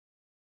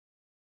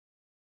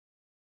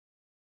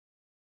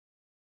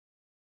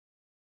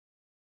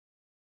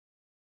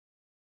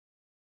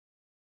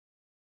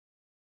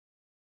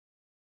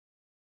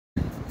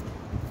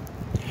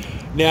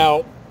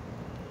Now,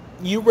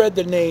 you read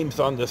the names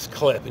on this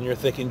clip and you're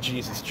thinking,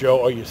 Jesus,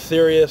 Joe, are you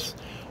serious?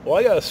 Well,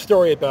 I got a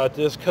story about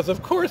this because,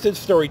 of course, it's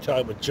story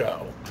time with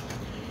Joe.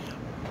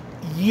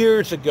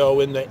 Years ago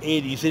in the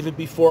 80s, even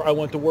before I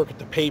went to work at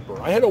the paper,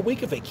 I had a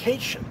week of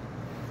vacation.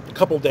 A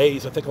couple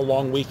days, I think a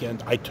long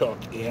weekend I took.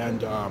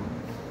 And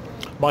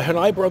my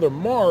Hanai brother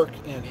Mark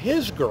and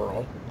his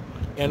girl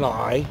and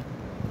I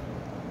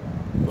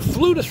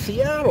flew to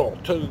Seattle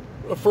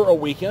for a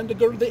weekend to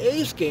go to the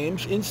A's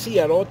games in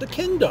Seattle at the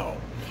Kingdome.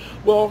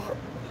 Well,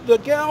 the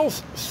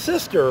gal's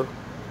sister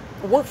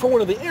worked for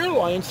one of the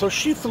airlines, so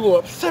she flew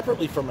up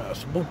separately from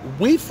us.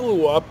 We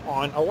flew up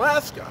on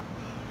Alaska,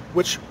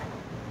 which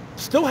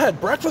still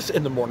had breakfast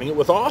in the morning. It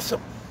was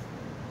awesome.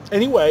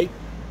 Anyway,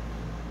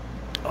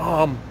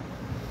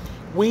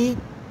 we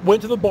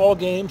went to the ball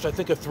games. I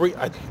think it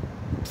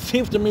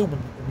seems to me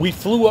we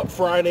flew up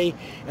Friday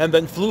and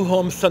then flew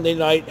home Sunday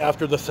night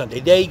after the Sunday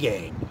day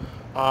game.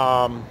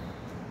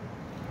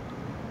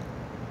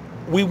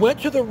 We went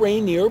to the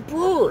Rainier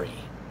Brewery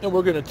and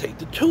we're going to take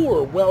the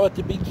tour. Well, at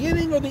the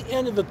beginning or the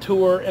end of the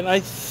tour, and I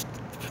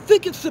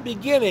think it's the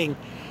beginning,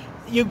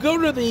 you go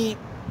to the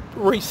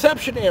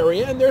reception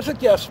area and there's a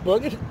guest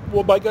book.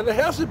 Well, by God, it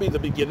has to be the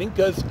beginning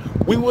because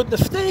we wouldn't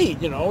have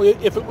stayed,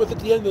 if it was at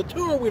the end of the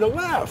tour, we'd have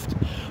left.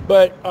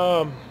 But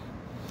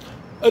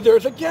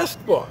there's a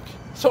guest book.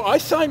 So I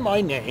sign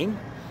my name,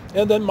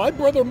 and then my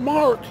brother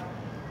Mark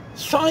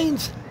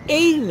signs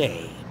a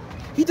name.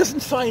 He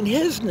doesn't sign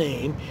his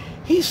name.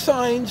 He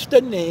signs the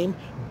name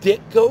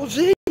Dick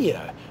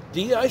Gozyna,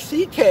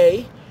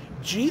 D-I-C-K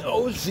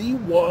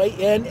G-O-Z-Y-N-A,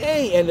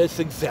 and it's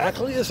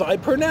exactly as I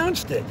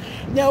pronounced it.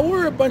 Now,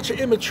 we're a bunch of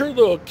immature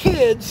little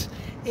kids,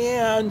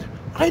 and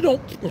I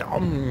don't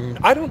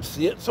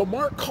see it, so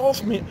Mark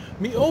calls me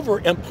over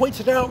and points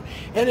it out,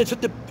 and it's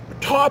at the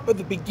top of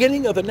the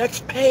beginning of the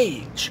next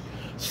page.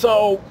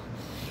 So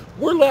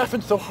we're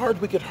laughing so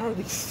hard we could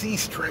hardly see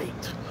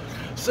straight.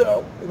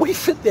 So we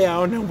sit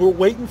down, and we're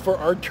waiting for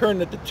our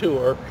turn at the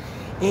tour,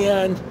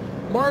 and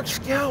Mark's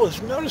gal is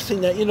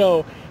noticing that,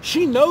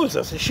 she knows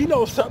us and she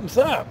knows something's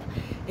up.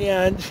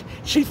 And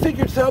she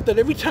figures out that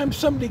every time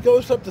somebody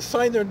goes up to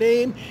sign their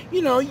name,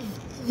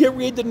 you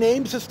read the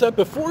names and stuff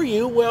before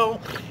you.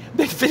 Well,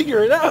 they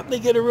figure it out and they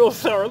get a real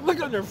sour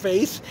look on their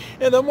face.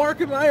 And then Mark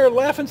and I are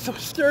laughing so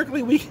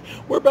hysterically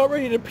we're about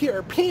ready to pee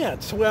our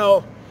pants.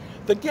 Well,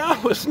 the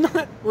gal was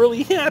not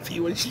really happy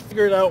when she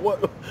figured out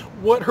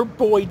what her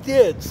boy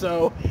did.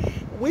 So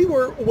we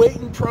were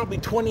waiting probably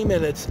 20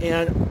 minutes,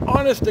 and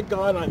honest to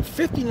God, I'm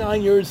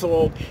 59 years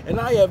old, and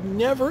I have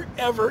never,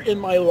 ever in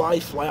my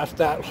life laughed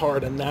that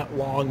hard and that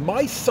long.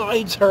 My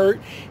sides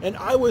hurt, and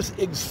I was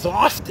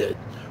exhausted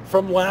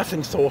from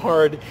laughing so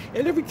hard.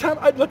 And every time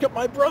I'd look at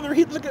my brother,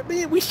 he'd look at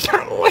me, and we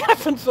started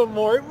laughing some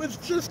more. It was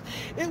just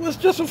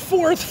a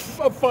forest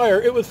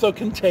fire. It was so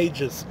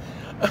contagious.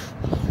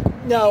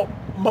 Now,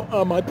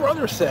 my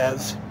brother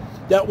says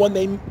that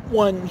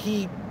when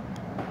he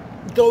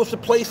goes to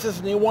places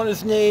and they want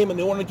his name and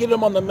they want to get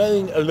him on the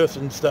mailing list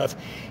and stuff,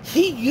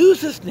 he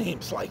uses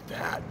names like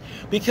that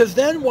because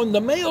then when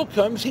the mail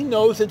comes, he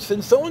knows it's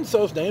in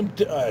so-and-so's name,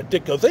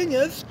 Dick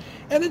Gozyna's,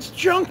 and it's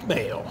junk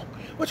mail,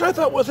 which I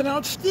thought was an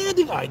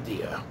outstanding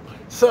idea.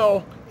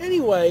 So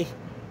anyway,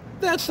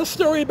 that's the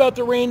story about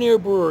the Rainier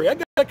Brewery. I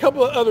got a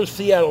couple of other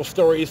Seattle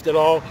stories that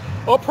I'll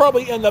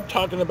probably end up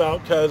talking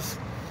about because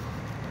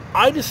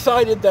I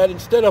decided that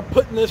instead of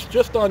putting this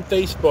just on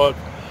Facebook,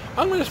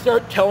 I'm going to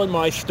start telling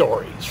my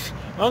stories.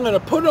 I'm going to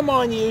put them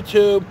on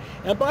YouTube,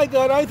 and by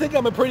God, I think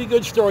I'm a pretty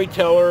good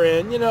storyteller,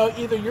 and,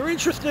 either you're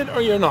interested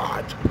or you're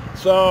not.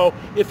 So,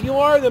 if you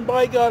are, then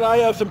by God, I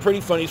have some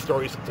pretty funny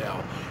stories to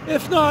tell.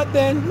 If not,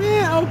 then,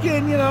 okay,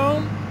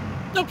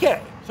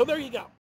 okay. So there you go.